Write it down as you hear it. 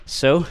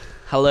So,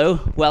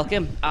 hello,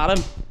 welcome,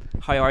 Adam.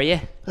 How are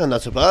you?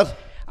 Not so bad.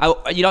 You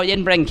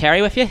didn't bring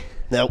Kerry with you?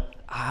 No.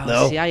 Oh,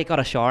 No. See how you got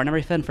a shower and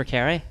everything for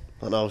Kerry?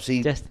 I know.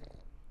 She's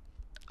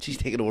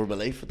taking over my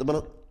life at the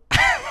minute.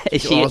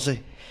 Is she?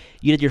 Honestly.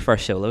 You did your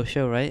first solo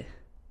show, right?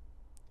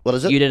 What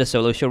is it? You did a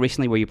solo show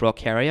recently where you brought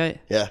Kerry out.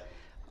 Yeah.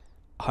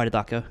 How did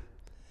that go?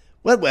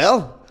 Went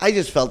well. I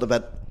just felt a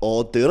bit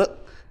odd doing it.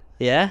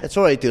 Yeah? It's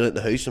alright doing it in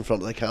the house in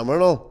front of the camera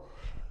and all.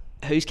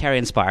 Who's Kerry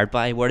inspired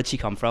by? Where did she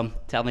come from?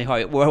 Tell me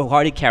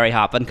how did Kerry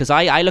happen? Because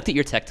I looked at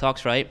your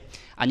TikToks, right?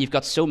 And you've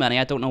got so many.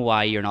 I don't know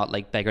why you're not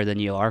like bigger than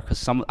you are.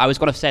 Because I was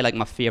going to say like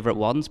my favourite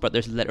ones, but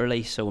there's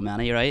literally so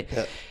many, right?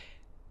 Yeah.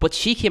 But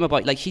she came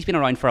about, like, she's been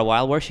around for a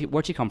while. Where'd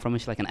she come from?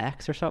 Is she like an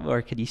ex or something?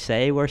 Or could you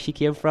say where she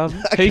came from?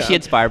 Who's she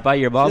inspired by?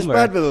 Your mum? She's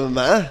inspired by my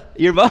ma.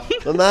 Your mum?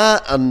 My ma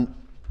and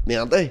my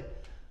auntie.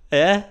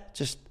 Yeah.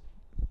 Just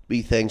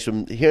wee things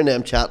from hearing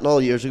them chatting all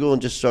years ago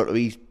and just sort of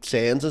wee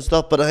sayings and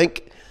stuff. But I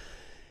think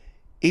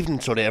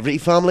even sort of every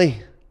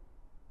family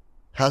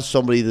has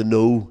somebody they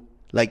know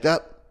like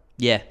that.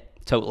 Yeah,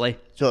 totally. Do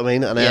you know what I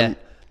mean? And then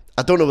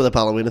I don't know where the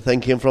Ballawina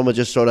thing came from. I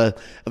just sort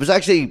of, I was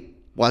actually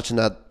watching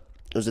that.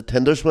 It was a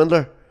Tinder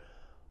Swindler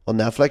on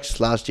Netflix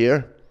last year,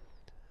 and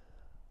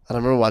I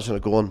remember watching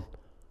it going,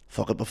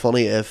 fuck, it'd be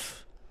funny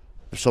if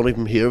somebody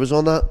from here was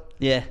on that.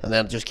 Yeah. And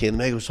then it just came to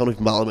me, it was somebody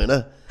from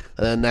Ballawina,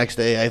 and then next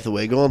day I have the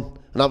wig on,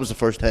 and that was the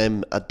first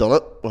time I'd done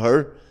it with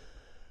her.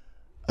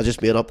 I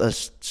just made up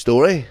this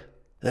story,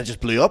 and it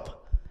just blew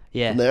up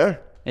from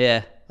there.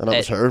 Yeah. And that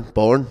was her,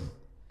 born.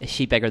 Is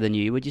she bigger than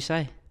you, would you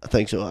say? I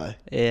think so, aye.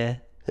 Yeah.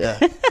 Yeah.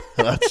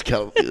 That's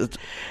kind of, it's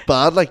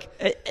bad, like.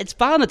 It's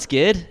bad and it's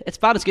good. It's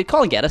bad and it's good.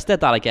 Colin Geddes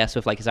did that, I guess,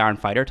 with like his Iron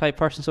Fighter type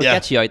person. So it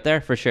gets you out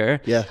there for sure.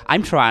 Yeah.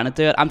 I'm trying to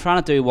do it. I'm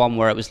trying to do one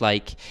where it was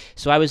like,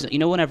 so I was,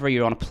 whenever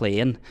you're on a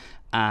plane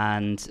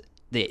and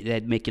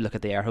they'd make you look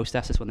at the air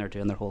hostesses when they're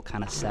doing their whole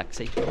kind of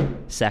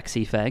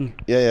sexy thing.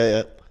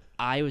 Yeah.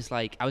 I was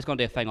going to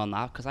do a thing on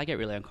that because I get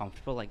really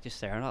uncomfortable, like just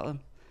staring at them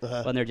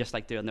when they're just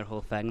like doing their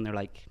whole thing and they're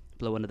like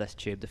blow into this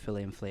tube to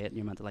fully inflate and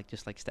you're meant to like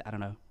just like I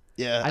don't know.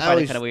 Yeah. I find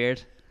it kind of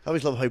weird. I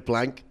always love how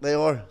blank they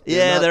are.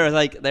 Yeah, they're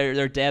like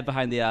they're dead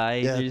behind the eye.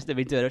 Yeah. They've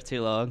been doing it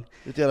too long.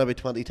 They're doing it about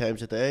 20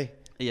 times a day.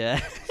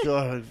 Yeah.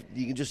 So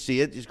you can just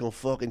see it. Just gonna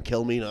fucking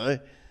kill me now.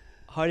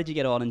 How did you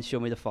get on and show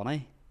me the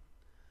funny?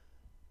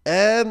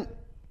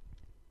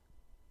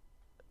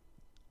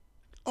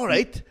 All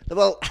right.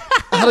 Well,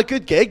 I had a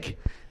good gig,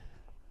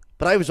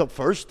 but I was up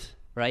first.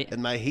 Right.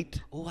 In my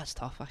heat. Oh, that's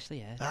tough, actually.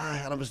 Yeah.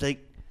 And it was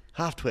like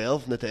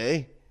 12:30 in the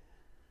day,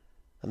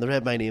 and they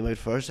read my name out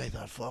first. I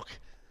thought, fuck.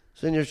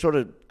 So then you're sort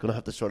of gonna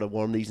have to sort of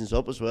warm these things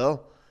up as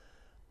well.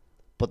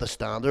 But the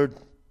standard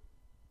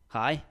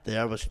High.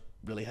 there was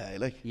really high,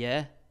 like.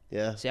 Yeah.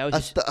 Yeah. See, I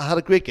had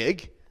a great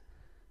gig.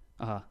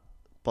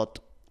 But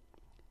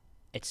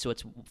it's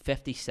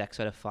 56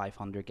 out of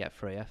 500 get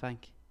free, I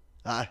think.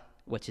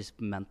 Which is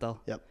mental.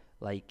 Yep.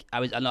 Like I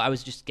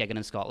was just gigging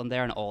in Scotland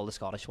there, and all the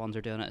Scottish ones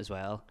are doing it as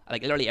well.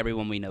 Like literally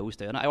everyone we know is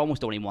doing it. I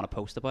almost don't even want to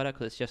post about it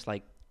because it's just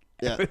like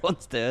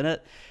everyone's doing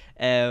it.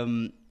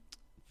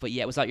 But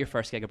yeah, was that your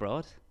first gig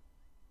abroad?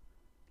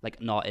 Like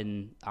not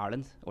in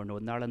Ireland or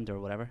Northern Ireland or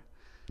whatever?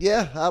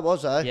 Yeah, I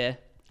was. Yeah.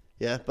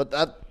 Yeah, but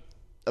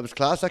it was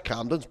class at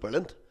Camden's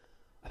brilliant.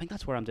 I think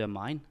that's where I'm doing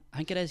mine. I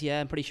think it is, yeah,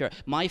 I'm pretty sure.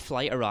 My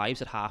flight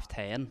arrives at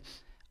 10:30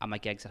 and my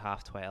gig's at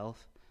 12:30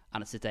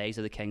 and it's the days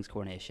of the King's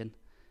coronation,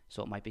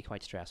 so it might be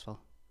quite stressful.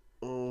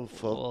 Oh,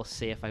 fuck. We'll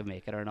see if I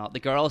make it or not. The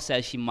girl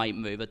says she might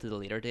move it to the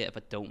later date if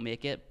I don't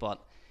make it,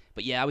 but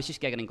yeah, I was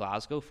just gigging in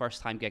Glasgow,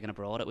 first time gigging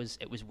abroad. It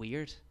was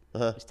weird. It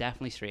was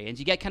definitely strange.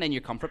 You get kind of in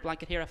your comfort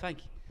blanket here, I think.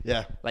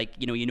 Yeah. Like,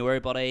 you know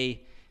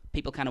everybody,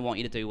 people kind of want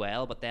you to do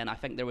well, but then I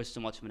think there was so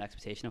much of an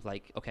expectation of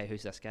like, okay,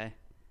 who's this guy?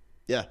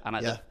 Yeah. And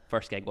the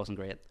first gig wasn't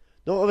great.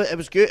 No, it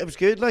was good. It was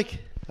good. Like,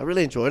 I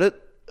really enjoyed it.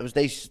 It was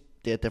nice to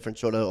get a different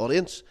sort of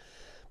audience.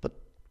 But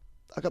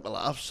I got my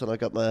laughs and I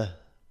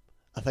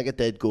think I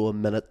did go a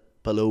minute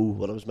below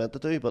what I was meant to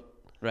do, but.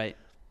 Right.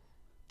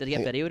 Did you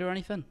get videoed or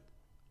anything?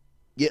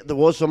 Yeah, there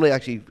was somebody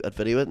actually at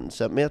video it and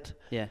sent me it.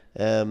 Yeah.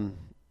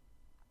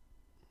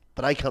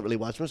 But I can't really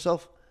watch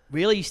myself.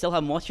 Really? You still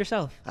haven't watched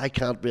yourself? I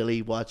can't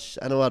really watch.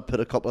 I know I'd put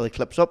a couple of the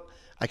clips up.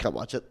 I can't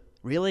watch it.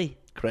 Really?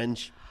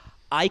 Cringe.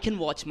 I can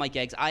watch my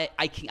gigs.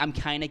 I'm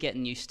kind of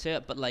getting used to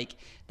it, but like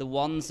the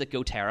ones that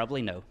go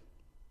terribly, no.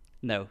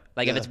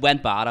 Like if it's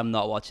went bad, I'm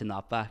not watching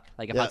that back.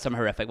 Like I've had some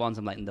horrific ones.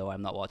 I'm like, no,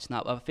 I'm not watching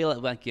that. But I feel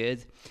it went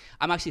good.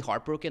 I'm actually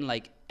heartbroken.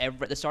 Like at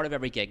the start of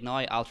every gig now,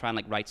 I'll try and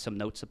like write some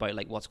notes about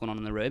like what's going on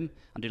in the room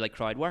and do like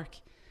crowd work.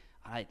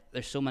 And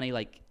there's so many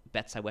like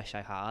bits I wish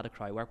I had of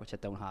crowd work which I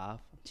don't have.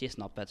 I'm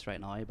chasing up bits right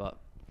now, but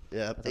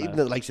yeah, even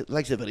the likes the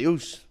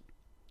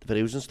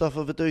videos and stuff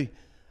of it do.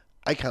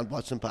 I can't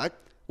watch them back.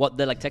 What,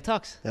 the like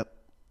TikToks? Yep.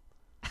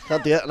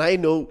 Can't do it, and I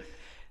know.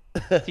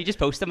 So you just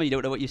post them and you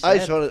don't know what you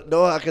said?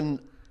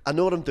 I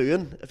know what I'm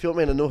doing. If you want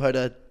me, I know how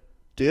to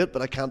do it,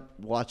 but I can't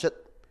watch it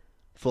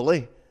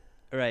fully.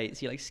 Right,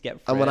 so you like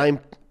skip. And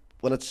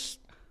when it's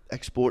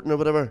exporting or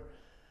whatever,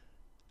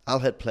 I'll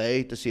hit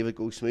play to see if it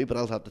goes smooth, but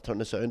I'll have to turn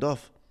the sound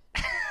off.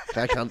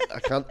 I can't.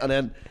 And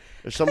then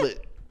There's somebody.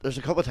 There's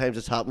a couple of times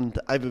it's happened.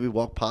 I maybe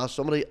walk past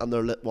somebody and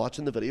they're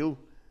watching the video,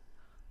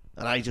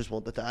 and I just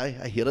want to die.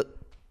 I hate it.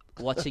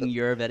 Watching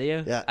your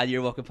video, Yeah. and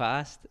you're walking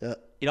past. Yeah.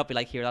 You not be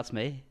like, here, that's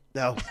me.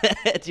 No.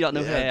 Do you not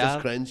know who I just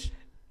am? cringe.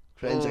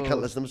 I can't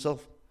listen to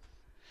myself.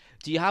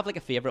 Do you have like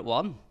a favourite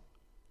one? Do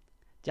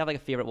you have like a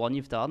favourite one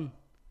you've done?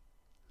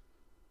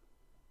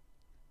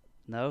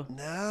 No?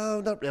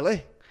 No, not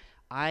really.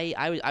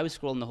 I was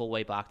scrolling the whole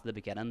way back to the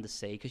beginning to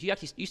see, because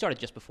you started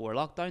just before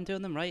lockdown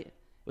doing them, right?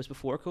 It was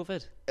before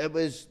COVID.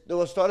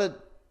 I started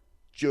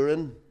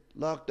during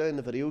lockdown,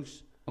 the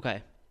videos.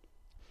 Okay.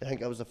 I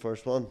think that was the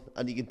first one,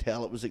 and you can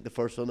tell it was like the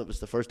first one. It was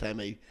the first time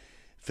I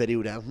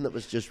videoed anything. It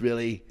was just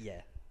really.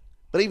 Yeah.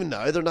 But even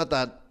now, they're not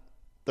that.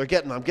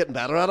 I'm getting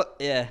better at it.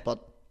 Yeah.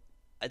 But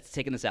it's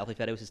taking the selfie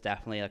videos is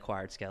definitely an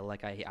acquired skill.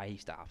 Like I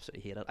used to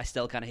absolutely hate it. I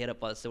still kind of hate it,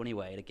 but it's the only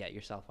way to get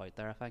yourself out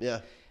there, I think.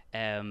 yeah.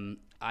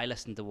 I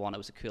listened to one. It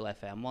was a Cool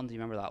FM one. Do you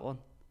remember that one?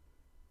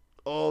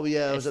 Oh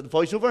yeah, was it the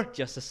voiceover?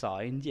 Just a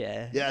sound,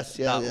 yeah. Yes,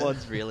 yeah. That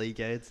one's really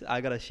good. I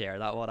gotta share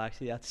that one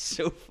actually. That's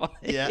so funny.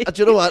 Yeah.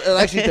 Do you know what? It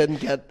actually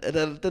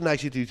didn't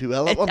actually do too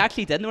well. That It one.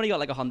 actually didn't. Only got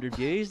like 100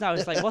 views. And I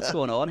was like, what's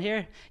going on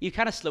here? You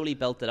kind of slowly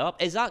built it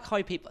up. Is that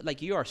how people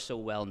like you are so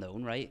well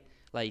known, right?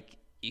 Like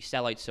you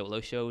sell out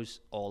solo shows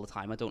all the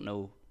time. I don't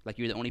know. Like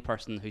you're the only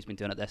person who's been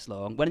doing it this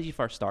long. When did you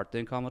first start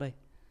doing comedy?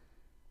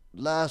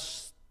 My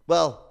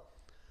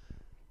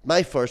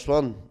first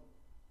one,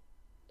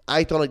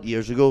 I done it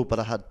years ago, but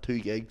I had 2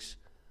 gigs.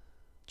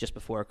 Just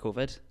before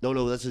COVID?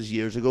 No, this is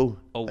years ago.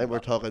 Oh, and we're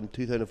talking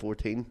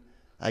 2014.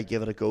 I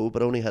gave it a go,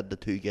 but only had the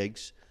 2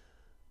 gigs.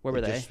 Where were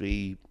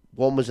they?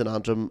 One was in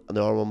Antrim and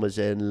the other one was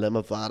in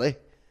Limavady.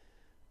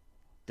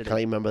 Can't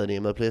even remember the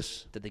name of the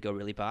place. Did they go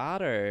really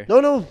bad or?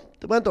 No,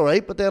 they went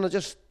alright, but then I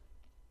just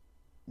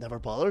never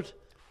bothered.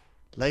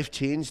 Life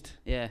changed.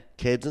 Yeah.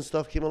 Kids and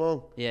stuff came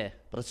along. Yeah.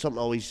 But it's something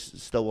I always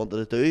still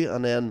wanted to do.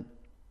 And then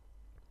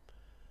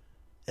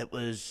it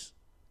was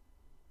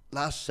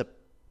not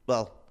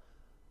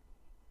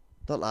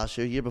last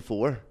year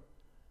before,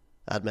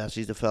 I had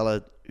messaged the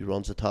fella who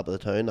runs the top of the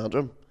town,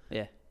 Antrim.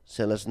 Yeah.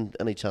 Saying, listen,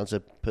 any chance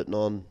of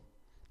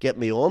get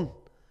me on?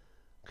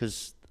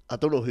 Because I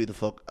don't know who the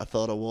fuck I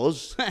thought I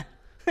was.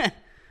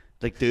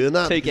 Like doing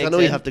that. 2 Because gigs I know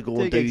you in. have to go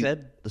 2 and gigs do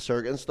in. the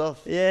circuit and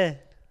stuff. Yeah.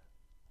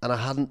 And I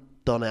hadn't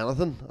done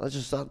anything. I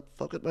just thought,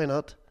 fuck it, why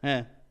not?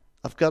 Yeah.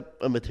 I've got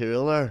a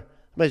material there.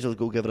 Might as well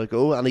go give it a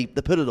go. And they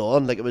put it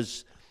on like it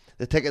was,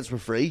 the tickets were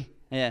free.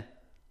 Yeah.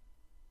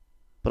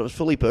 But it was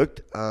fully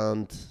booked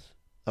and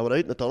I went out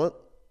and I done it.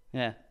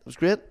 Yeah. It was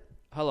great.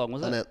 How long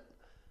was And it?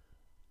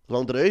 how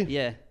long did I do?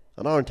 Yeah.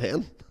 An hour and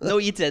 10. No,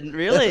 you didn't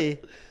really. An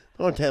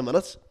hour and 10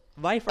 minutes.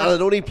 My And first.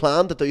 I'd only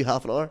planned to do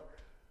half an hour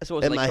So it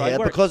was in like my crowd head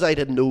work. because I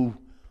didn't know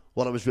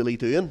what I was really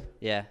doing.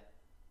 Yeah.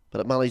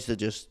 But it managed to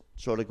just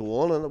sort of go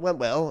on and it went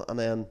well. And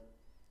then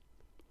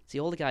See,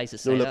 all the guys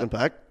that no say looking that,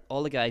 back.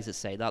 all the guys that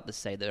say that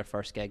say that their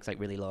first gig's like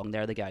really long.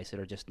 They're the guys that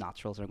are just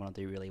naturals and are going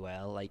to do really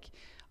well. Like,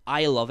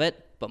 I love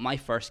it, but my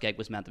first gig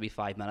was meant to be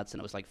 5 minutes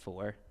and it was like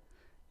 4.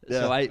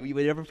 Yeah. So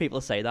whenever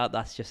people say that,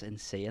 that's just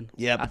insane.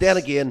 Yeah, but then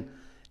again,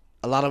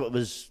 a lot of it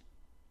was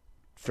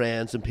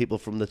friends and people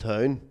from the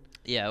town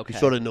Yeah, okay. who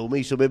sort of know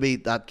me. So maybe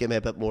that gave me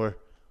a bit more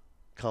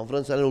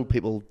confidence. I know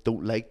people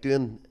don't like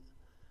doing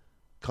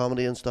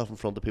comedy and stuff in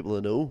front of people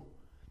they know.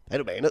 I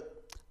don't mind it.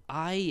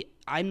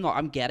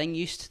 I'm getting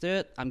used to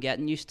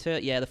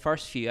it. Yeah, the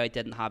first few I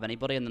didn't have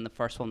anybody, and then the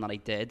first one that I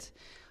did,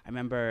 I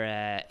remember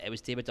it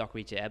was David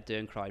Dockery Jeb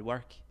doing crowd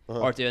work,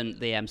 or doing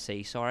the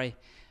MC, sorry.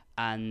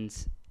 And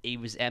he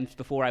was,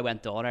 before I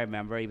went on, I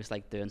remember he was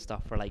like doing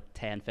stuff for like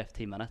 10,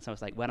 15 minutes. I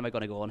was like, when am I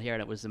going to go on here?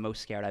 And it was the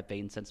most scared I've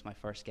been since my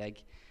first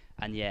gig.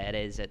 And yeah, it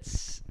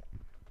is.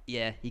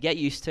 Yeah, you get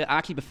used to it. I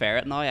actually prefer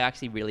it now. I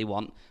actually really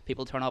want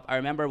people to turn up. I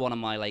remember one of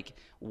my like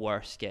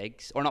worst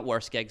gigs, or not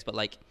worst gigs, but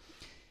like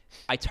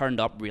I turned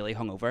up really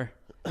hungover.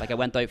 Like I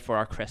went out for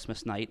our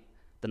Christmas night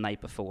the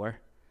night before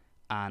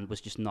and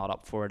was just not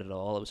up for it at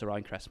all. It was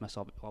around Christmas,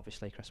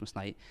 obviously Christmas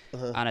night.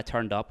 And I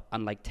turned up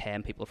and like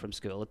 10 people from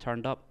school had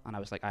turned up and I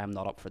was like, I am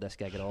not up for this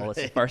gig at all.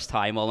 It's the first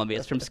time all my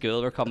mates from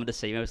school were coming to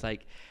see me. I was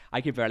like, I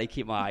could barely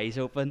keep my eyes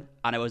open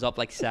and I was up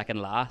like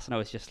second last and I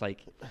was just like,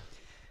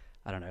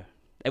 I don't know.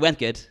 It went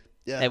good.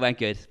 Yeah. It went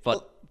good.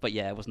 But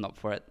yeah, I wasn't up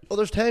for it. Well,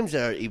 there's times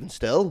there, even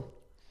still,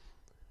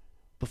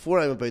 before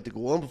I'm about to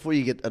go on, before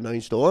you get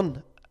announced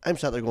on, I'm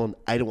sat there going,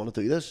 I don't want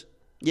to do this.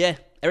 Yeah,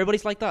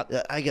 everybody's like that.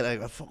 Yeah, I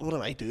go, fuck, what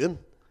am I doing?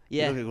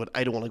 Yeah. You know, going,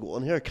 I don't want to go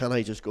on here. Can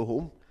I just go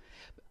home?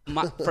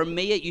 For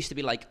me, it used to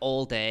be like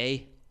all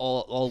day,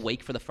 all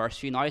week for the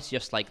first few. Now it's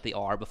just like the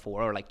hour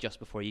before or like just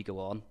before you go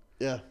on.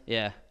 Yeah.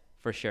 Yeah,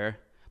 for sure.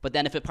 But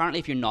then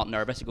if you're not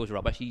nervous, it goes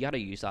rubbish. You got to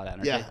use that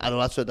energy. Yeah, I know,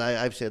 that's what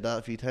I've said that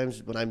a few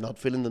times. When I'm not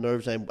feeling the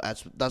nerves,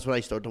 that's when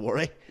I start to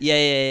worry.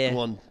 Yeah. I'm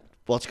going,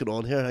 what's going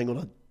on here? I'm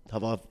going to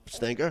have a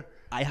stinker.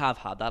 I have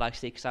had that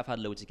actually because I've had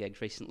loads of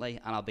gigs recently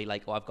and I'll be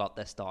like, oh, I've got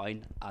this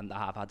down, and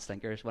I have had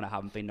stinkers when I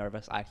haven't been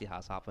nervous. Actually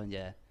has happened,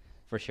 yeah,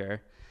 for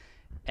sure.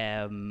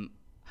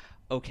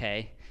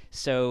 Okay,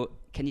 so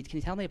can you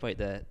tell me about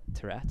the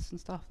Tourette's and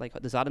stuff? Like,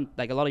 does that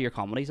like a lot of your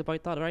comedy's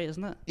about that, right?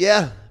 Isn't it?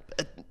 Yeah,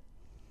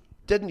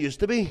 Didn't used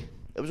to be.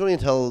 It was only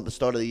until the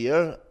start of the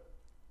year.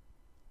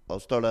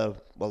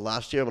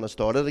 Last year when I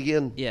started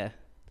again. Yeah.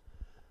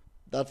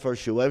 That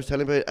first show I was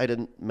telling you about, I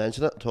didn't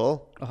mention it at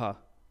all. Uh-huh.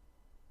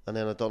 And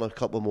then I'd done a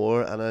couple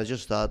more, and I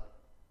just thought,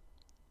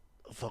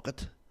 fuck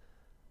it,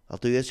 I'll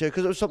do this here,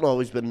 because it was something I've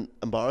always been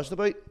embarrassed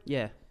about.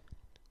 Yeah.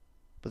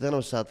 But then I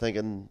was sat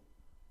thinking,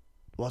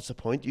 what's the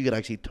point? You could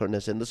actually turn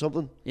this into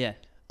something. Yeah.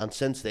 And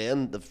since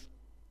then,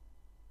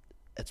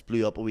 it's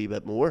blew up a wee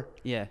bit more.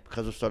 Yeah.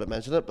 Because I've started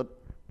mentioning it. But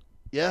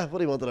yeah, what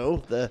do you want to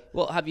know?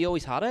 Well, have you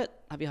always had it?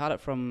 Have you had it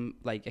from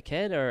like a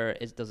kid, or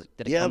did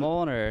it Yeah, come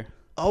on, or?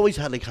 I always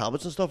had like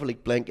habits and stuff,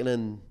 like blinking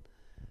and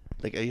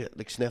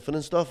like sniffing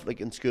and stuff,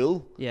 like in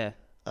school. Yeah.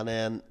 And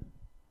then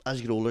as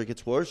you get older, it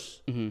gets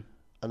worse. Mm-hmm.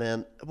 And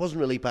then it wasn't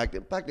really back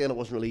then. Back then, it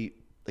wasn't really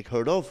like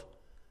heard of.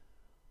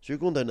 So you're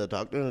going down to the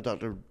doctor, and the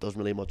doctor doesn't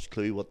really much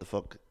clue what the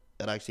fuck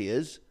it actually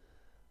is.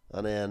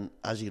 And then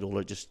as you get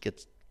older, it just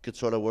gets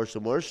sort of worse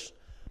and worse.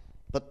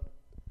 But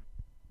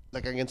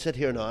like I can sit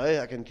here now,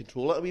 I can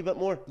control it a wee bit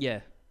more Yeah.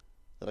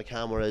 than I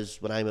can.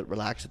 Whereas when I'm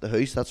relaxed at the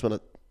house, that's when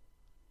it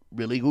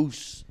really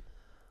goes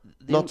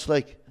The nuts.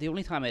 Like the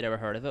only time I'd ever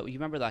heard of it, you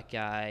remember that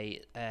guy?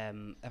 I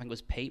think it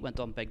was Pete, went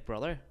on Big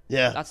Brother.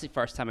 yeah, That's the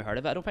first time I heard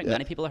of it. I don't think Yeah.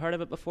 many people have heard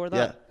of it before that.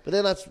 yeah. But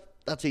then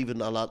that's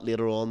even a lot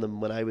later on than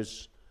when I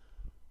was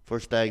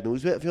first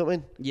diagnosed with it. If you know what I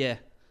mean? Yeah.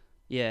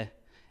 Yeah.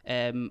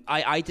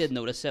 I did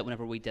notice it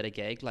whenever we did a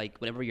gig. Like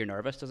whenever you're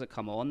nervous, does it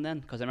come on then?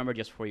 Because I remember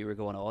just before you were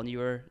going on, you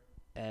were.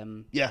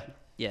 Yeah,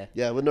 Yeah.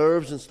 yeah, with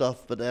nerves and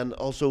stuff. But then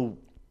also,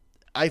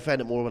 I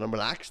find it more when I'm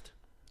relaxed.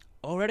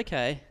 Oh, right.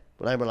 Okay.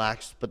 When I'm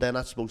relaxed, but then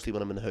that's mostly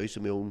when I'm in the house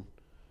in my own,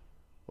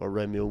 or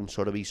around my own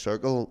sort of wee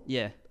circle.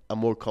 Yeah. I'm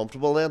more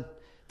comfortable then.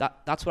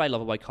 That's what I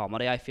love about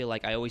comedy. I feel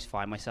like I always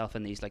find myself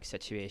in these like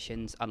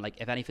situations, and like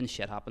if anything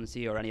shit happens to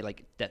you or any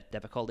like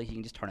difficulty, you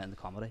can just turn it into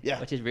comedy. Yeah.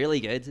 Which is really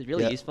good. It's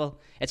really Yeah. useful.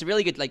 It's a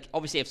really good, like,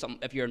 obviously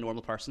if you're a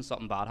normal person,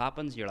 something bad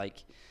happens, you're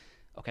like,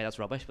 okay, that's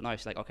rubbish. But now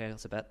it's like, okay,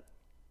 that's a bit.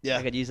 Yeah,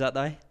 I could use that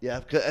now.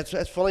 yeah. 'Cause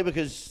it's funny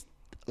because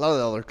a lot of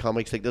the other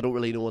comics, like, they don't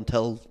really know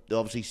until they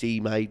obviously see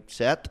my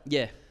set.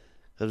 Yeah.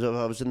 I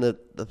was in the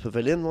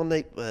pavilion one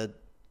night with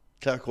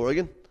Claire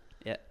Corrigan.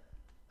 Yeah.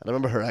 And I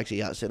remember her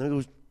actually asking, I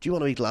goes, do you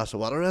want a wee glass of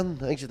water in?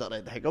 I think she thought I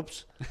had the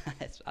hiccups.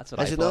 That's what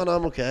I I said, thought. no,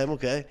 I'm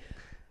okay.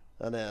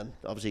 And then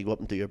obviously you go up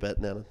and do your bit,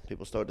 and then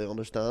people start to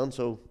understand.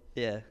 So,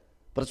 Yeah.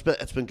 but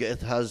it's been good.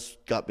 It has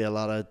got me a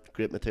lot of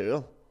great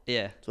material.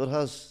 Yeah. So it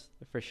has,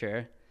 For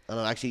sure. and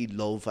I actually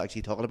love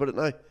talking about it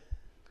now.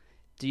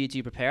 Do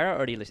you prepare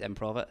it, or do you just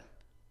improv it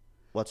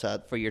What's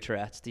that? for your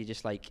Tourette's? Do you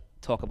just like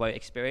talk about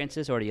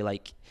experiences, or do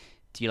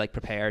you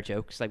prepare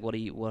jokes? Like how do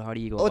you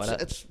go Oh, about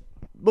it? it's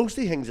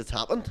mostly things that's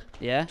happened.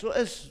 Yeah. So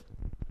it's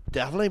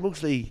definitely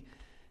mostly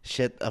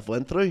shit I've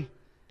went through.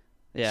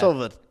 Yeah. Some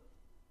of it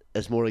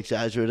is more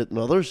exaggerated than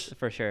others,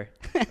 For sure.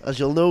 as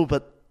you'll know.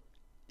 But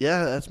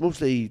yeah, it's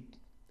mostly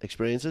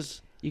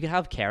experiences. You could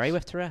have Kerry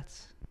with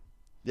Tourette's.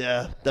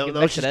 Yeah, You can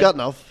no, mix she's it in. got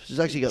enough. She's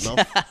actually got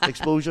enough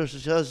exposure. So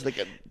she has like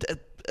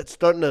it's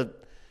starting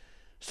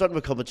to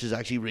become that she's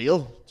actually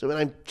real. So when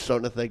I'm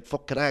starting to think,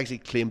 fuck, can I actually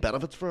claim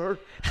benefits for her?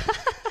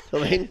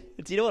 I mean,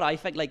 Do you know what I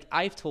think? Like,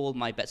 I've told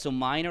my bits. So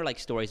mine are like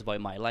stories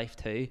about my life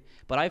too.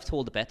 But I've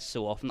told the bits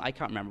so often, I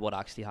can't remember what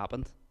actually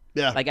happened.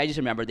 yeah, Like, I just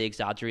remember the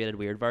exaggerated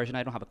weird version.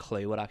 I don't have a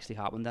clue what actually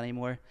happened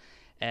anymore.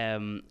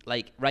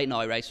 Like, right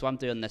now, right? So I'm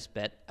doing this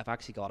bit. I've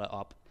actually got it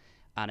up.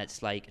 And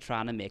it's like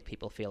trying to make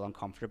people feel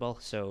uncomfortable.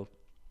 So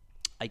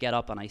I get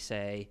up and I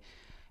say,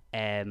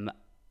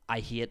 I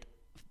hate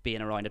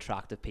being around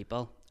attractive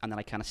people. And then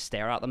I kind of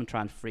stare at them and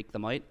try and freak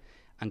them out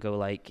and go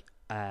like,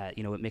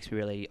 it makes me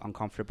really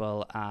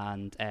uncomfortable,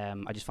 and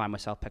I just find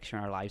myself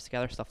picturing our lives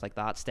together, stuff like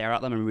that. Stare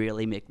at them and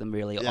really make them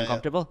really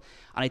uncomfortable.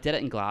 And I did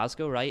it in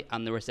Glasgow, right?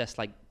 And there was this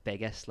like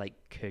biggest like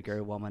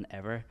cougar woman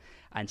ever,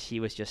 and she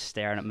was just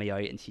staring at me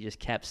out, and she just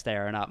kept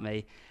staring at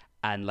me,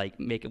 and like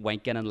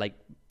winking and like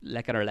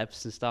licking her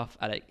lips and stuff,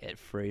 and it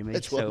threw me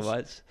so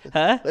much.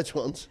 Huh? which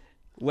ones?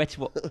 Which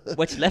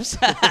lips?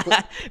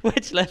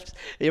 Which lips?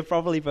 Yeah,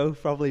 probably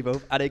both.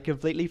 And it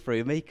completely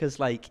threw me because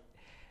like.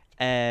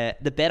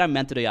 The bit I'm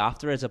meant to do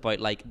after is about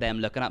like them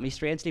looking at me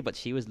strangely, but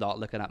she was not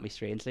looking at me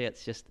strangely.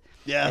 It's just,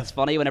 it's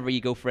funny whenever you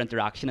go for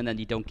interaction and then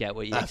you don't get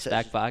what you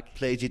expect back.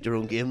 Played you your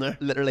own game there.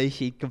 Literally,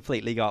 she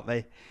completely got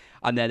me.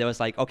 And then it was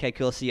like, okay,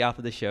 cool, see you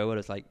after the show. And it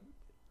was like,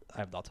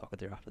 I'm not talking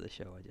to her after the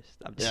show.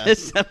 I'm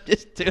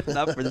just doing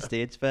that for the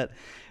stage bit.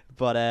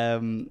 But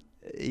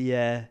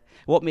yeah,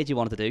 what made you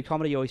want to do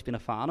comedy? You always been a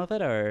fan of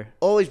it, or?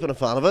 Always been a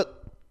fan of it.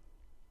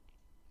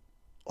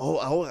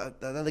 And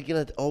then again,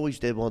 I always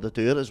did want to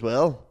do it as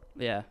well.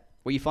 Yeah.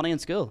 Were you funny in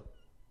school?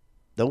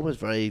 No, I was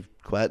very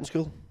quiet in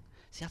school.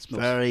 See, that's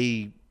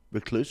Very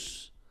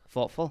recluse.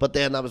 thoughtful. But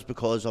then that was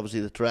because obviously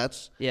the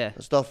Tourette's yeah.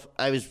 and stuff.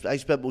 I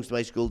spent most of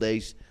my school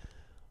days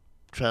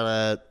trying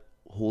to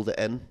hold it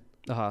in.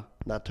 Uh-huh.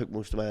 And that took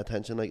most of my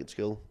attention, like, at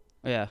school.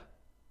 Yeah.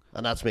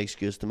 And that's my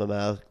excuse to my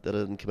mum that I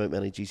didn't come out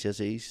many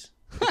GCSEs.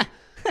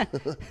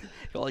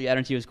 All your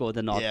energy was going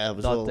to not do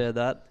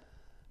that.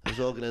 I was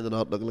all going into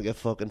not looking like a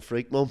fucking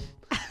freak, mum.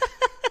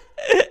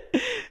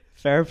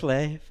 Fair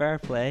play, fair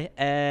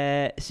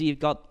play. So you've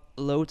got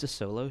loads of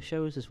solo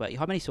shows as well.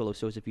 How many solo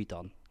shows have you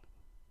done?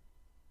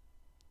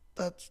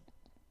 That's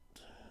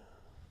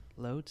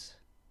Loads.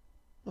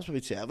 must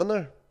be 7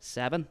 there.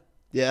 7.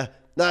 Yeah.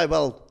 No,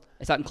 well,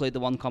 Does that include the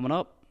one coming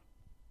up?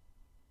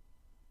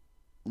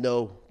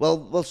 no.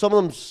 Well, some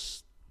of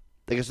them's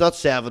like it's not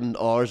 7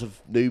 hours of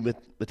new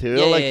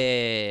material. Yeah, like,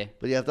 yeah.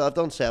 but yeah, I've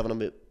done 7 of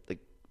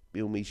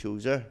me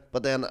shows there.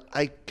 But then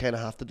I kind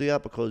of have to do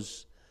that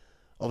because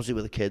obviously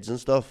with the kids and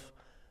stuff,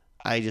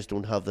 I just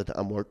don't have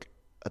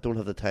I don't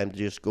have the time to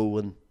just go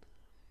and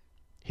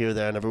here,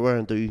 there, and everywhere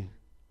and do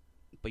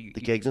But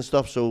the gigs and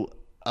stuff. So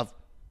I've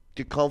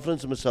got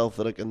confidence in myself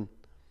that I can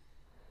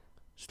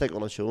stick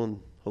on a show and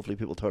hopefully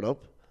people turn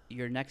up.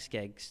 Your next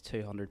gig's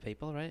 200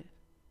 people, right?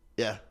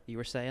 Yeah, You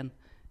were saying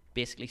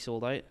basically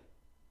sold out.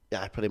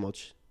 yeah, pretty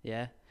much.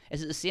 Yeah.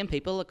 Is it the same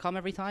people that come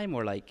every time,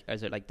 or like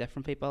is it like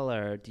different people,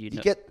 or do you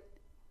know?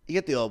 You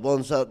get the odd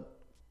ones that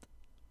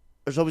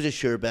there's always a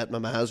sure bet my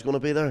ma's going to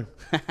be there,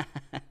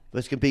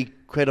 which can be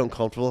quite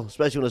uncomfortable,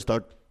 especially when I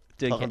start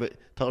talking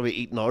about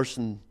eating arse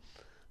and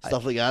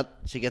stuff like that.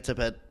 She gets a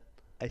bit.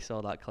 I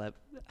saw that clip.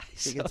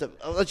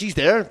 She's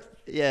there,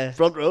 Yeah.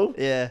 front row.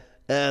 Yeah.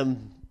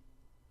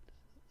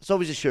 It's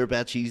always a sure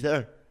bet she's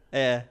there.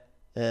 Yeah.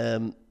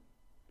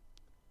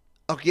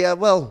 Okay, yeah,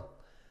 well,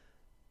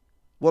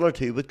 1 or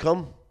 2 would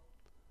come,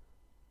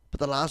 but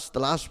the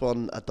last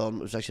one I'd done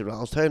was actually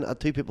Ralstown. I had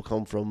 2 people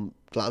come from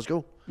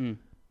Glasgow.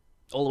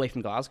 All the way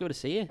from Glasgow to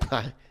see you.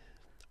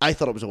 I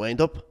thought it was a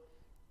wind up.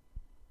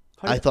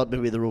 How I did- thought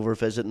maybe they were over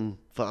visiting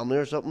family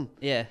or something,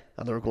 Yeah.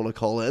 and they were going to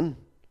call in.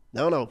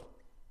 No.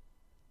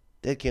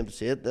 They came to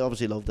see it. They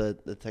obviously loved the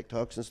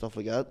TikToks and stuff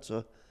like that,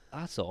 so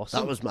That's awesome.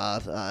 that was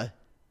mad. Aye.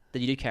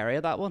 Did you do carry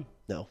that one?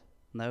 No.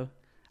 No.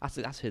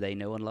 That's who they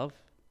know and love.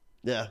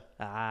 Yeah.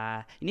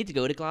 You need to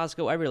go to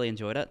Glasgow. I really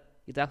enjoyed it.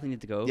 You definitely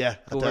need to go. Yeah,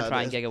 Go I and did.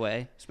 try and gig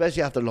away.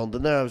 Especially after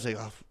London there, I was like,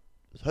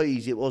 how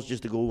easy it was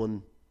just to go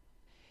and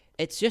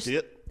It's just do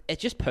it. it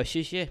just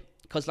pushes you.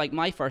 Because like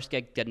my first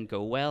gig didn't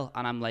go well,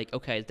 and I'm like,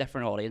 okay,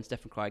 different audience,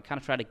 different crowd. Kind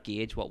of try to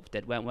gauge what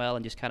went well,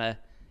 and just kind of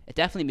it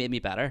definitely made me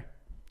better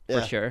for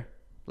Yeah. sure.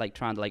 Like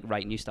trying to like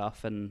write new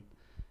stuff and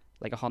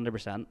like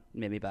 100%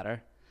 made me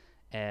better.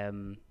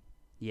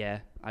 Yeah,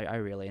 I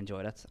really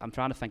enjoyed it. I'm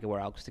trying to think of where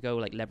else to go,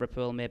 like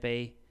Liverpool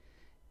maybe,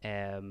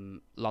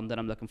 London.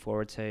 I'm looking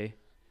forward to.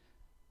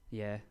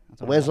 Yeah. I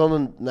don't When's know.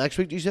 London next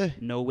week, do you say?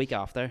 No, week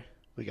after.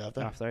 Week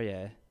after. After,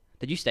 yeah.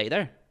 Did you stay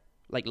there?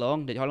 Like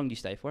long? How long did you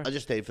stay for? I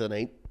just stayed for the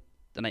night.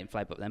 The night and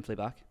fly, but then flew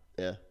back.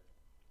 Yeah.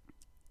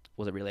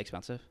 Was it really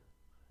expensive?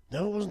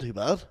 No, it wasn't too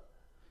bad.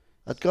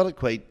 I'd got it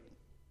quite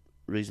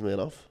reasonably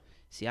enough.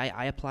 See,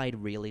 I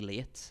applied really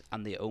late,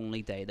 and the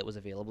only day that was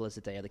available is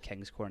the day of the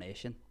King's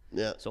coronation.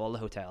 Yeah. So all the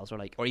hotels are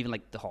like, or even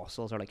like the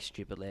hostels are like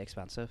stupidly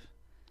expensive.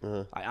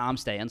 Uh-huh. I am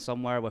staying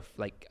somewhere with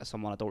like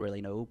someone I don't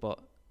really know, but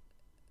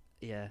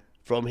yeah,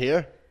 From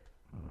here?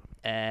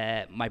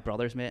 my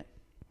brother's mate.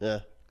 Yeah.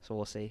 So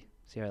we'll see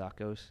how that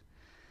goes.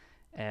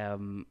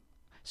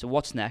 So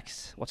what's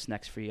next? What's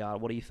next for you?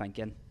 What are you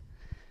thinking?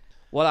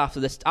 What after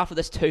this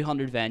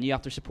 200 venue,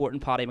 after supporting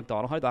Paddy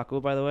McDonald? How'd that go,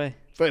 by the way?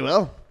 Very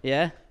well.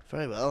 Yeah,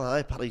 Very well.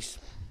 Aye, Paddy's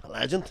a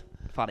legend.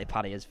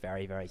 Paddy is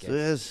very, very So good. he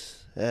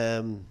is.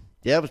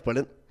 Yeah, it was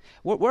brilliant.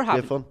 We're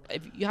having fun.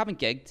 If you haven't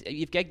gigged,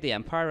 you've gigged the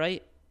Empire,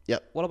 right?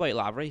 Yep. What about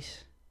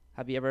Lavery's?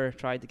 Have you ever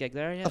tried to gig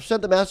there yet? I've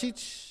sent a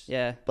message.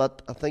 Yeah,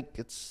 But I think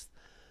it's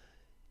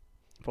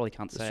probably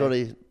can't the say. sort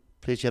of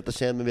place you have to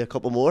send maybe a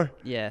couple more.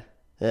 Yeah,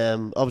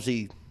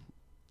 Obviously,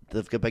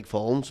 they've got big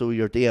following, so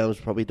your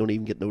DMs probably don't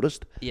even get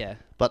noticed. yeah,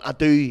 But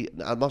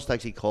I must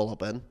actually call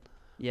up in.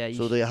 yeah. You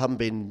So they haven't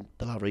been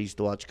the Lavery's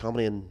to watch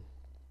comedy, and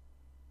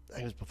I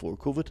think it was before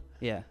COVID.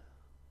 yeah.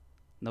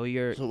 No,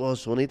 you're So it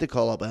was. So I need to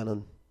call up in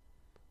and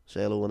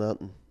say hello and that,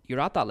 and you're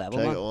at that level,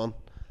 try to man. go on.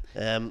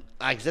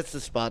 Cause it's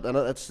the spot, and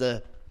it's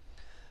the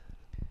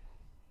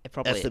It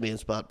probably that's the main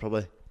spot,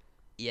 probably.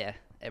 yeah.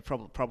 It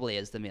probably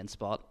is the main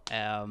spot.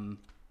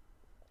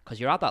 Because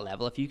you're at that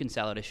level. If you can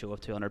sell out a show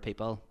of 200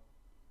 people,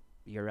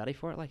 you're ready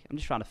for it. Like I'm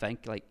just trying to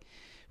think. Like,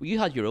 well, you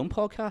had your own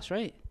podcast,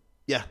 right?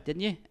 Yeah,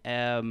 Didn't you?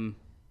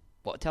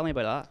 What? Tell me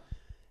about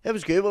that. it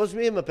was good. Well, it was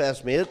me and my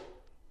best mate,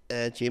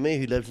 Jamie,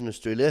 who lives in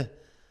Australia.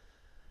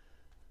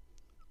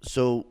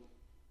 So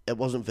it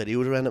wasn't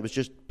videoed around. It was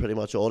just pretty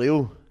much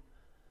audio.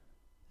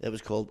 It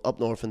was called Up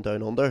North and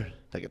Down Under.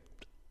 You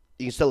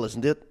can still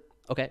listen to it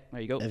Okay,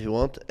 there you go. if you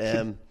want.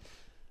 But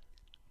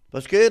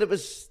it's good. It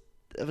was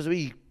a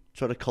wee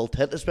sort of cult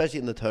hit, especially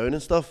in the town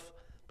and stuff,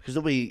 because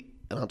nobody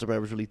in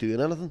Antwerp was really doing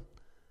anything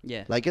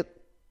Yeah. like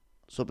it.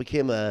 So it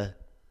became a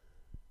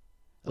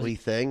wee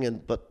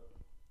thing. But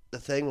the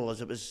thing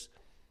was, it was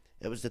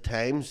the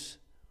times.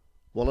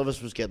 One of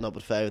us was getting up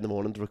at 5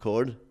 a.m. to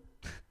record.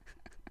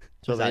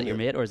 So Is that your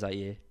mate or is that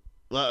you?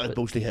 Well, it's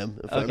mostly him.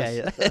 In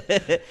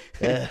Okay.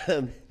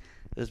 fairness.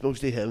 It's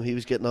mostly him. He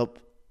was getting up,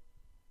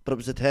 but it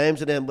was the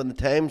times, and then when the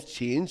times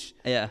change,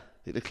 Yeah.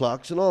 like the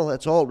clocks and all,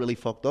 it's all really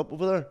fucked up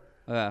over there.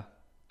 Yeah.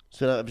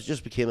 So it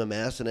just became a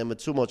mess, and then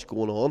with so much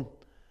going on,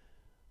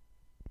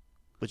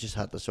 we just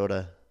had to sort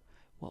of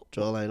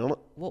draw a line on it.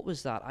 What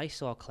was that? I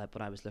saw a clip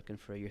when I was looking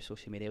through your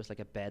social media. It was like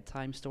a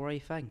bedtime story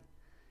thing.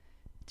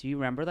 Do you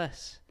remember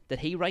this? Did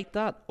he write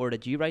that, or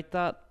did you write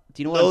that?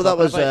 Do you know what I'm that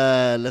talking was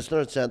about? a listener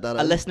that sent that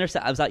in. A listener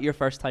said, was that your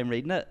first time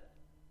reading it?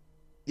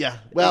 Yeah,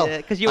 well,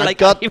 because you were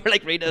you were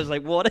like reading it. I was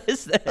like, what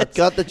is this? I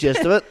got the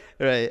gist of it.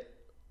 Right.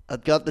 I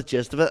got the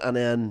gist of it, and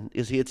then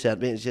he had sent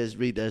me and says,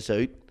 read this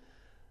out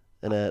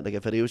in a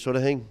video sort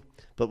of thing.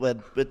 But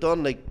we'd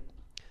done, like,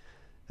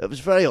 it was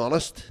very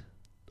honest.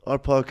 Our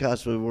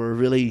podcast, we were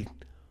really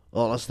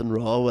honest and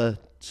raw with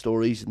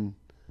stories and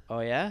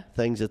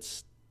things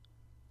that's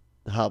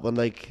happened.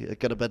 Like, it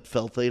got a bit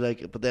filthy,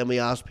 like, but then we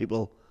asked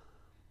people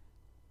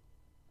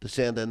to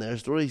send in their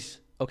stories.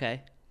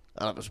 Okay.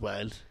 And it was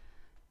wild.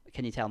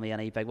 Can you tell me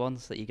any big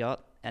ones that you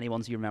got? Any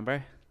ones you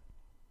remember?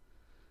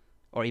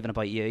 Or even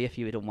about you, if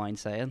you don't mind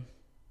saying.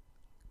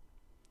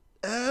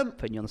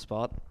 Putting you on the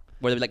spot.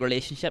 Were they like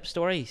relationship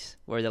stories?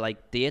 Were they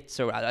like dates?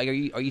 Or are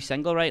you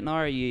single right now?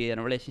 Are you in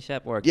a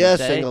relationship? Or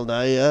single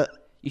now, yeah.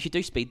 You should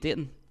do speed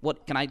dating. Do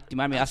you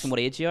mind me asking what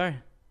age you are?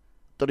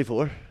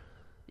 34.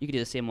 You could do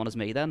the same one as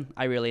me then.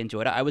 I really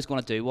enjoyed it. I was going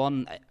to do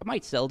one. I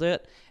might still do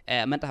it.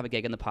 I meant to have a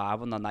gig in the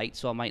pub on the night,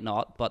 so I might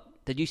not. But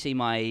did you see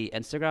my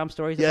Instagram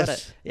stories about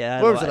it?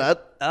 Yeah. Where was it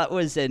at? That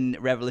was in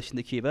Revolution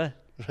de Cuba.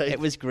 Right. It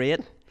was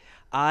great.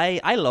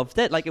 I loved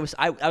it. Like, it was.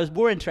 I was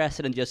more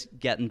interested in just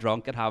getting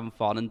drunk and having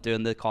fun and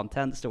doing the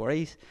content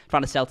stories,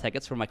 trying to sell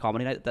tickets for my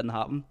comedy night. It didn't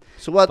happen.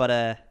 So what?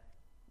 But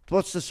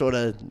what's the sort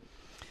of?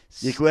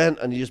 You go in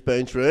and you just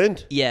bounce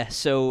around? Yeah,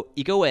 so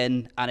you go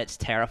in and it's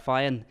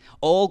terrifying.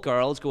 All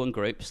girls go in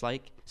groups,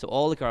 like, so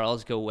all the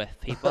girls go with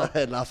people.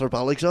 Laugh their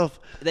bollocks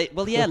off.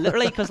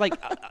 Literally, because like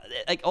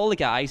all the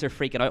guys are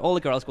freaking out. All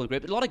the girls go in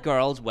groups. A lot of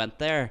girls went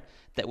there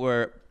that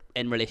were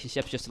in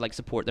relationships just to like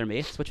support their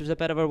mates, which was a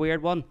bit of a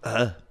weird one.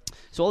 Uh-huh.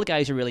 So all the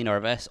guys are really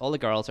nervous. All the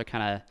girls are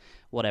kind of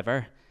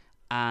whatever.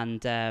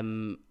 And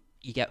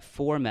you get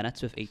 4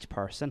 minutes with each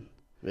person.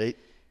 Right.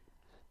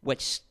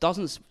 Which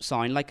doesn't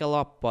sound like a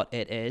lot, but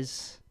it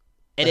is.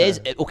 It is.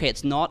 Okay,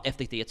 it's not if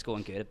the date's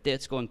going good. If the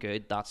date's going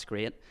good, that's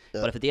great.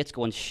 Yeah. But if the date's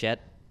going shit,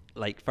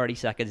 like 30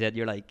 seconds in,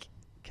 you're like,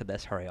 can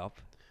this hurry up?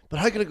 But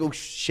how can it go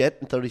shit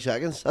in 30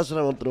 seconds? That's what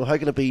I want to know. How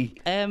can it be?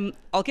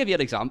 I'll give you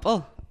an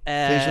example.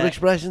 Facial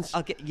expressions?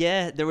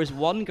 There was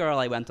one girl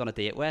I went on a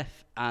date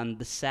with, and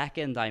the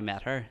second I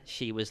met her,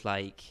 she was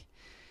like,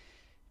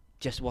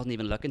 just wasn't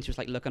even looking. She was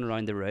like looking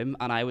around the room,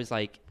 and I was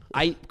like,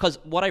 because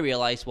what I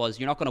realized was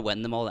you're not going to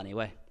win them all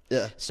anyway.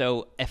 Yeah.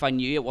 So if I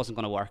knew it wasn't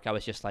going to work, I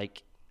was just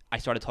like, I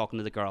started talking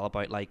to the girl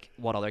about like,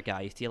 what other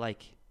guys do you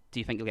like? Do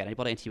you think you'll get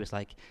anybody? And she was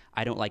like,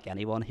 I don't like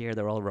anyone here.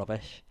 They're all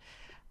rubbish.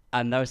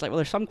 And I was like, well,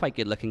 there's some quite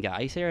good looking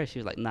guys here. She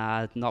was like,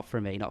 nah, not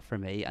for me, not for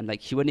me. And like,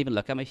 she wouldn't even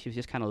look at me. She was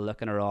just kind of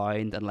looking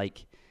around, and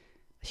like,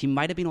 she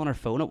might have been on her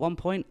phone at one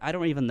point. I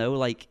don't even know.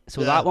 Like,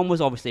 so that one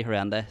was obviously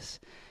horrendous.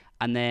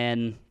 And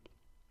then,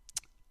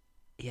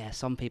 yeah,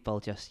 some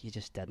people you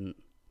just didn't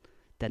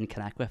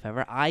connect with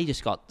ever. I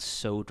just got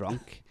so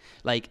drunk.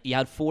 Like, you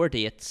had 4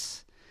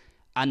 dates,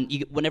 and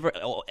whenever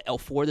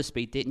for the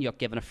speed date, you got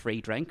given a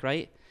free drink,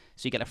 right?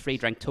 So you get a free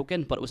drink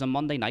token, but it was a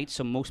Monday night,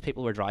 so most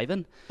people were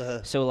driving.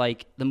 So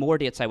like, the more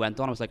dates I went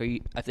on, I was like,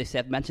 if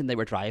they mentioned they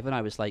were driving,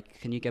 I was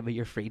like, can you give me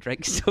your free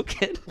drinks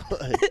token?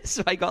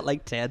 So I got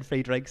like 10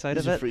 free drinks out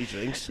of it. Free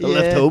drinks. A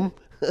lift home.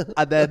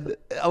 And then,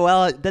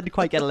 well, I didn't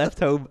quite get a lift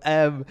home.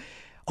 And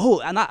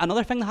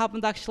another thing that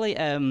happened actually.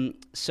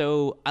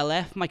 So I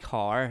left my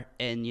car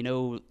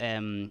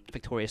in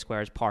Victoria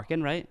Square's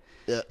parking, right?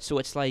 Yeah. So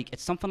it's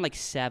something like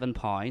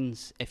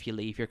 £7 if you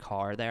leave your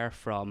car there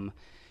from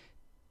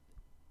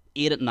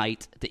 8 at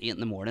night to 8 in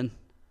the morning.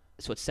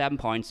 So it's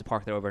 £7 to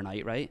park there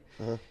overnight, right?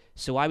 Uh-huh.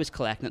 So I was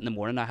collecting it in the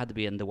morning. I had to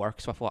be into work,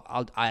 so I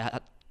thought I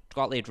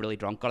got laid really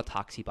drunk, got a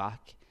taxi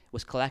back,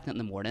 was collecting it in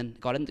the morning,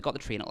 got the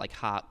train at like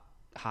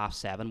half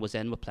 7, was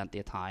in with plenty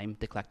of time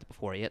to collect it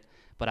before 8.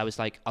 But I was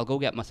like, I'll go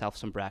get myself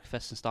some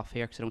breakfast and stuff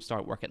here because I don't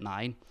start work at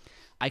 9.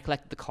 I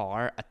collected the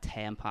car at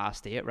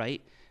 8:10,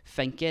 right?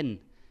 Thinking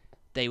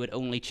they would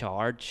only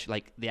charge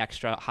like the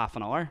extra half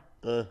an hour,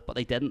 but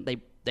they didn't.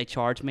 They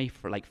charged me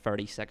for like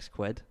 36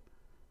 quid.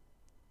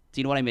 Do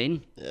you know what I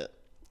mean? Yeah.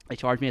 They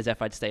charged me as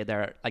if I'd stayed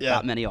there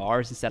that many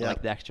hours instead of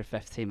like the extra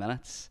 15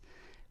 minutes.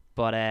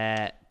 But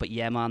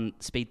yeah, man,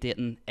 speed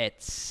dating,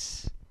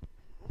 it's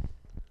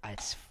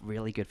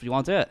really good. Do you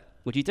want to do it?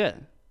 Would you do it?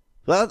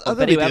 Well, I'll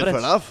do it for a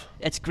laugh.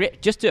 It's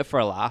great. Just do it for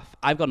a laugh.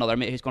 I've got another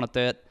mate who's going to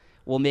do it.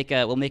 We'll make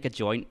a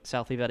joint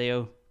selfie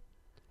video.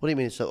 What do you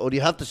mean? So, do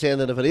you have to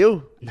send in a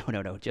video?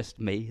 No, just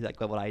me,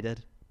 like what I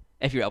did.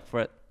 If you're up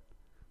for it.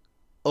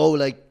 Oh,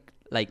 like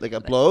a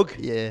blog?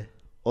 Yeah.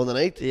 On the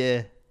night?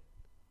 Yeah.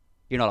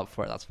 You're not up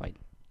for it, that's fine.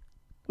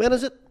 When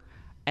is it?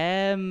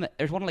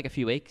 There's one in like a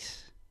few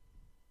weeks.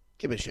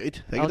 Give me a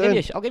shout. I'll give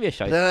you a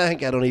shout. Then I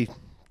think I'd only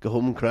go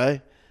home and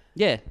cry.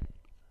 Yeah.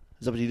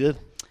 Is that what you did?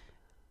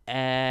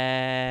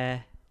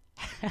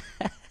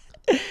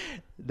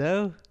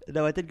 No,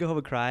 I did go home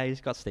and cry. I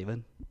just got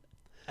Stephen.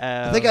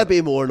 I think I'd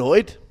be more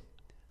annoyed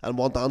and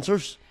want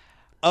answers.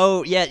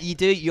 Oh yeah, you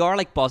do. You are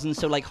like buzzing.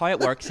 So like how it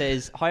works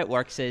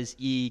is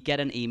you get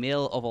an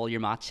email of all your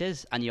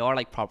matches, and you are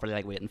like properly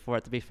like waiting for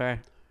it. To be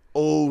fair,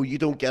 Oh, you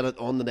don't get it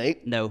on the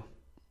night? no,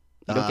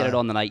 you don't get it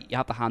on the night. You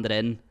have to hand it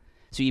in.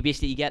 So you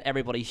basically you get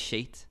everybody's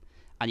sheet,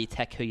 and you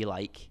tick who you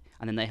like,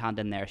 and then they hand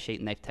in their sheet,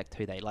 and they've ticked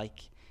who they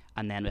like,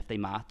 and then if they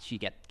match, you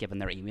get given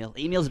their email.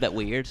 Email's a bit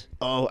weird.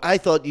 Oh, I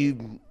thought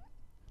you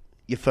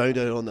found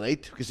out on the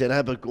night, because then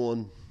I'd be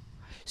going,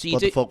 So you what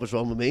do. the fuck was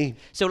wrong with me?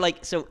 So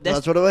like so this.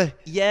 That sort of way?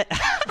 Yeah.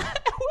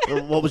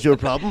 What was your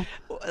problem?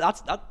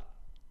 That's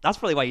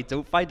probably why you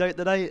don't find out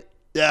the night.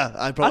 Yeah,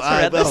 I probably...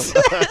 That's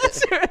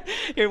horrendous.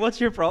 Here, what's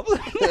your problem?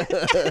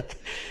 Fuck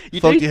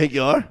do you think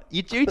you are?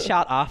 You do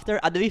chat after,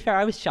 and to be fair,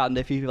 I was chatting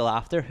to a few people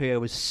after who I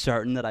was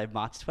certain that I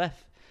matched with,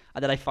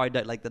 and then I found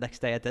out like the next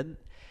day I didn't,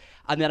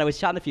 and then I was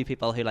chatting to a few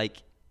people who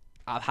like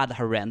I've had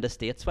horrendous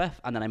dates with,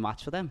 and then I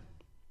matched with them.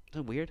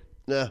 Isn't it weird?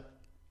 Yeah.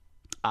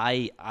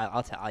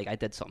 I'll tell. Like I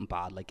did something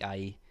bad. Like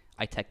I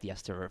ticked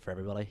yes to for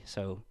everybody.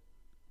 So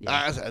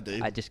yeah, As I do.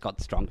 I just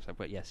got strong.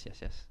 But yes.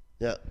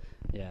 Yeah.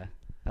 Yeah,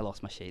 I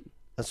lost my sheet.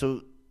 And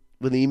so,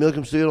 when the email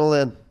comes through and all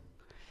then,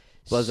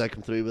 what does that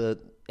come through with it?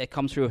 It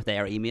comes through with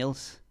their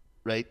emails.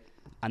 Right.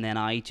 And then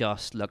I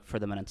just looked for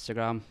them on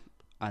Instagram,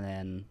 and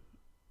then,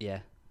 yeah,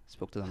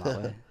 spoke to them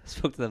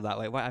that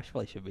way. Well, I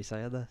probably should be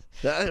saying this.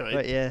 Yeah, right.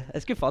 But yeah,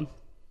 it's good fun.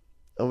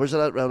 And where's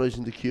that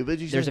Revolution to Cuba,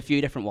 did you There's say? a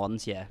few different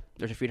ones, yeah.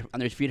 There's a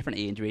few different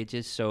age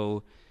ranges.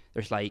 So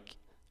there's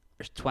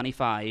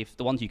 25,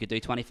 the ones you could do,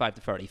 25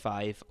 to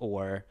 35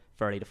 or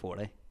 30 to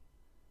 40.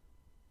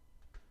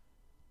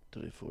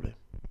 30, 40.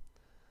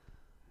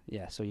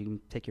 Yeah, so you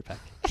can take your pick.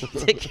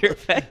 Take your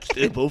pick.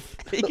 Do both.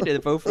 You can do the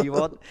both if you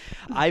want.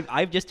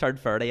 I've just turned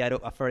 30.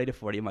 A 30 to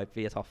 40 might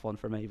be a tough one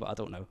for me, but I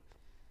don't know.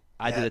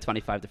 I do the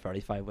 25 to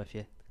 35 with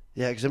you.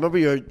 Yeah, because I remember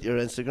your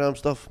Instagram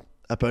stuff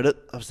about it.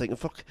 I was thinking,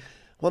 fuck,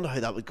 wonder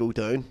how that would go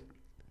down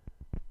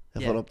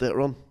if an update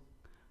run.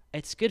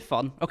 It's good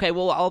fun. Okay,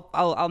 well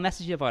I'll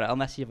message you about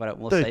it.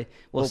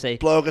 We'll see.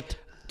 Blog it.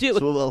 Do it.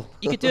 So we'll.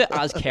 You could do it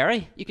as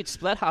Kerry. You could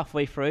split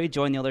halfway through,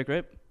 join the other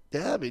group.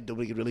 Yeah, I mean,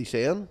 nobody could really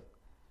say in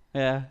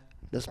Yeah.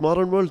 this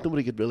modern world.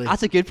 Nobody could really.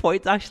 That's a good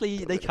point.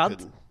 Actually, they can't.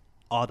 Couldn't.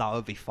 Oh, that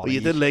would be funny. Well,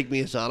 you did like me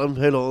as Adam.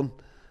 How long?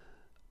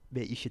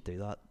 Mate, you should do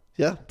that.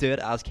 Yeah. Do it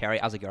as Kerry,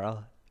 as a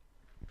girl.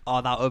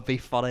 Oh, that would be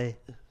funny.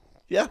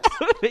 Yeah. That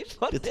would be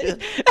funny.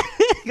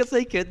 Because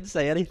they couldn't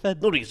say anything.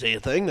 Nobody can say a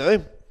thing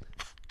now.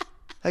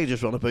 I can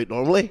just run about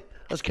normally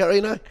as Kerry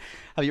now.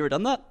 Have you ever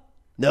done that?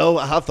 No,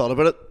 I have thought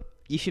about it.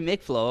 You should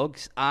make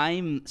vlogs.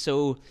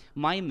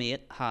 My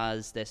mate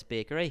has this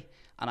bakery,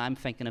 and I'm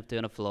thinking of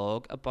doing a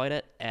vlog about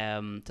it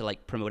to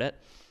like promote it.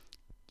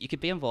 You could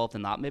be involved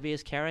in that maybe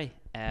as Kerry.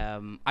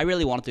 I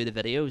really want to do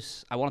the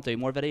videos. I want to do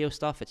more video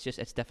stuff.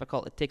 It's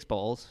difficult. It takes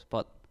balls,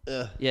 but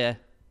yeah,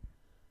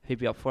 who'd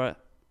be up for it?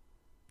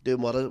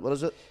 Doing what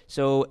is it?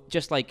 So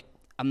just like,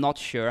 I'm not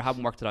sure. I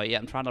haven't worked it out yet.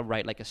 I'm trying to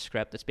write like a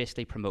script that's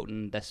basically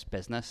promoting this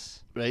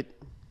business, Right.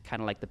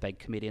 kind of like the big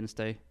comedians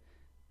do.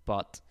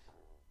 But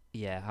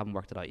yeah, I haven't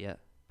worked it out yet.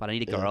 But I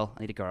need a girl.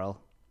 I need a girl.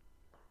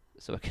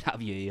 So I could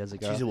have you as a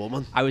girl. She's a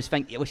woman. I was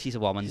thinking, well, she's a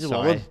woman. She's a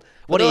sorry. woman.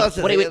 What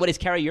What is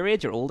Kerry your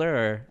age or older?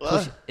 Or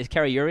What? is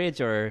Kerry your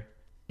age or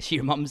is she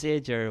your mum's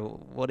age or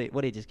what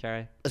age is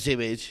Kerry? The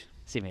same age.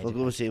 Same age. We'll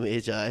go with same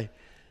age, aye.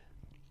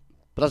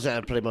 But that's what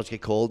I pretty much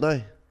get called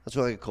now. That's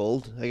what I get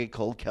called. I get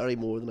called Kerry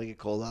more than I get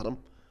called Adam.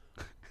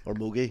 Or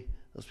Mogey.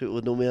 Those people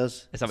would know me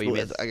as. Is that what you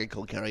mean? I get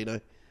called Kerry now.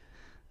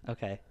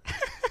 Okay.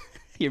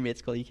 Your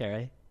mates call you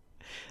Kerry.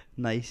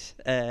 Nice.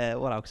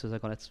 What else was I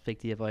going to speak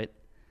to you about?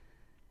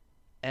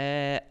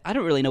 I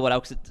don't really know what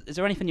else. Is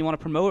there anything you want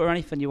to promote or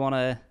anything you want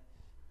to...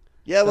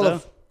 Yeah,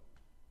 well,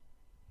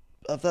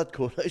 I've that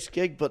courthouse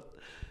gig, but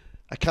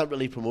I can't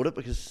really promote it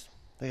because,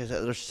 like I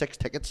said, there's 6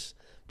 tickets.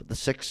 But the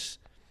 6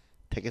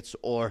 tickets,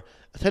 or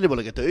I tell you what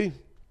I could do.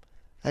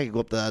 I could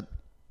go up to that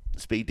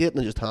speed date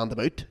and just hand them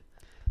out.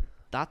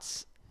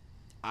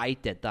 I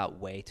did that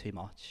way too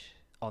much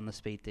on the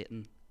speed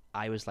dating.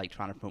 I was like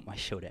trying to promote my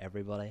show to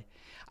everybody.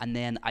 And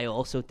then I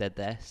also did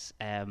this.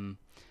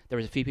 There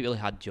was a few people who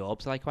had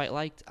jobs that I quite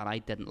liked, and I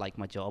didn't like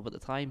my job at the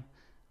time.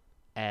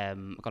 I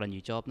got a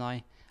new job now,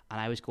 and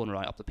I was going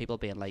around up to people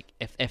being like,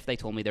 if they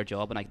told me their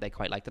job and they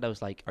quite liked it, I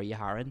was like, are you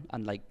hiring?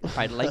 And like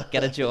trying to like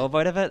get a job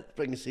out of it.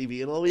 Bring a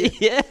CV and all with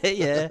you.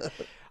 yeah. And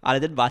I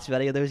didn't match with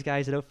any of those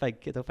guys. I don't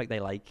think they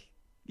like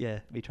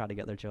me trying to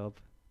get their job.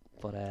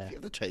 But You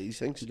have to try these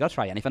things. you gotta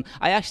try anything.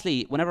 I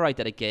actually, whenever I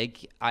did a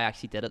gig, I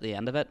actually did at the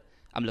end of it,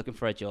 I'm looking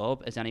for a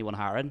job. Is anyone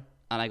hiring?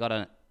 And I got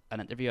an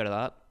interview out of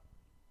that.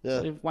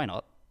 Yeah. So why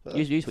not? Yeah.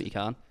 Use what you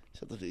can.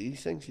 Just have to do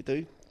these things, you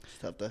do.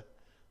 Just have to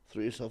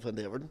throw yourself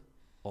into everything.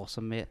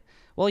 Awesome, mate.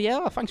 Well,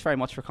 yeah, thanks very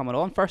much for coming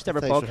on. First ever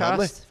Thanks for having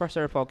me.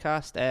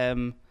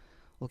 podcast.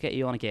 We'll get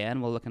you on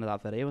again. We'll look into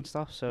that video and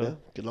stuff. So Yeah,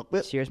 good luck,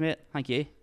 mate. cheers, mate. Thank you.